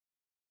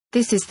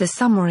This is the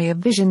summary of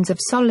Visions of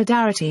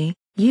Solidarity,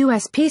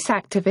 U.S. Peace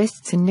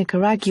Activists in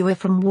Nicaragua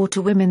from War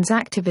to Women's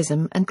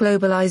Activism and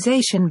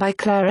Globalization by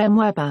Clare M.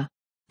 Weber.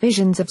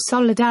 Visions of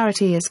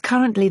Solidarity is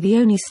currently the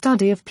only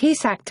study of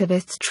peace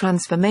activists'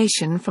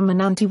 transformation from an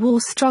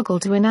anti-war struggle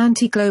to an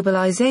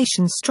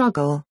anti-globalization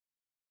struggle.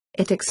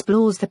 It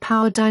explores the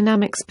power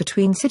dynamics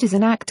between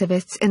citizen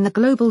activists in the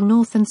global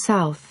North and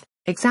South,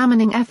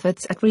 examining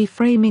efforts at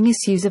reframing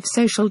issues of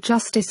social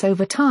justice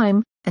over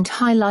time, and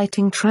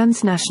highlighting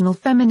transnational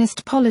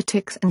feminist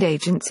politics and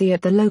agency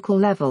at the local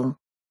level.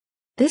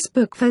 This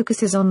book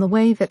focuses on the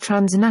way that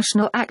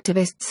transnational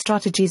activist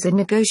strategies are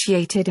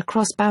negotiated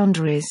across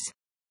boundaries.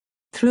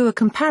 Through a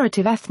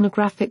comparative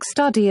ethnographic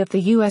study of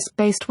the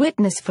U.S.-based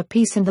Witness for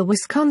Peace and the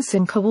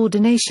Wisconsin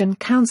Coordination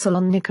Council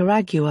on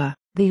Nicaragua,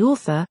 the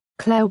author,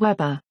 Clare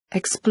Weber,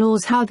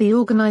 explores how the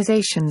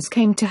organizations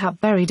came to have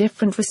very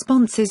different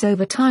responses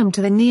over time to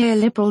the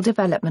neoliberal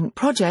development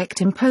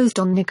project imposed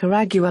on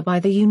Nicaragua by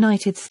the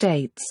United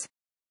States.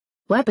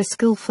 Weber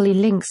skillfully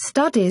links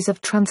studies of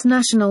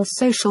transnational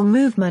social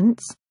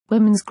movements,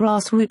 women's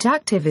grassroots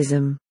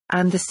activism,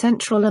 and the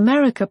Central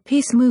America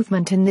peace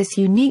movement in this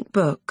unique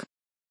book.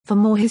 For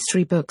more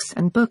history books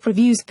and book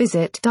reviews,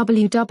 visit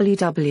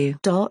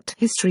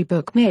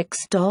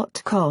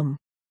www.historybookmix.com.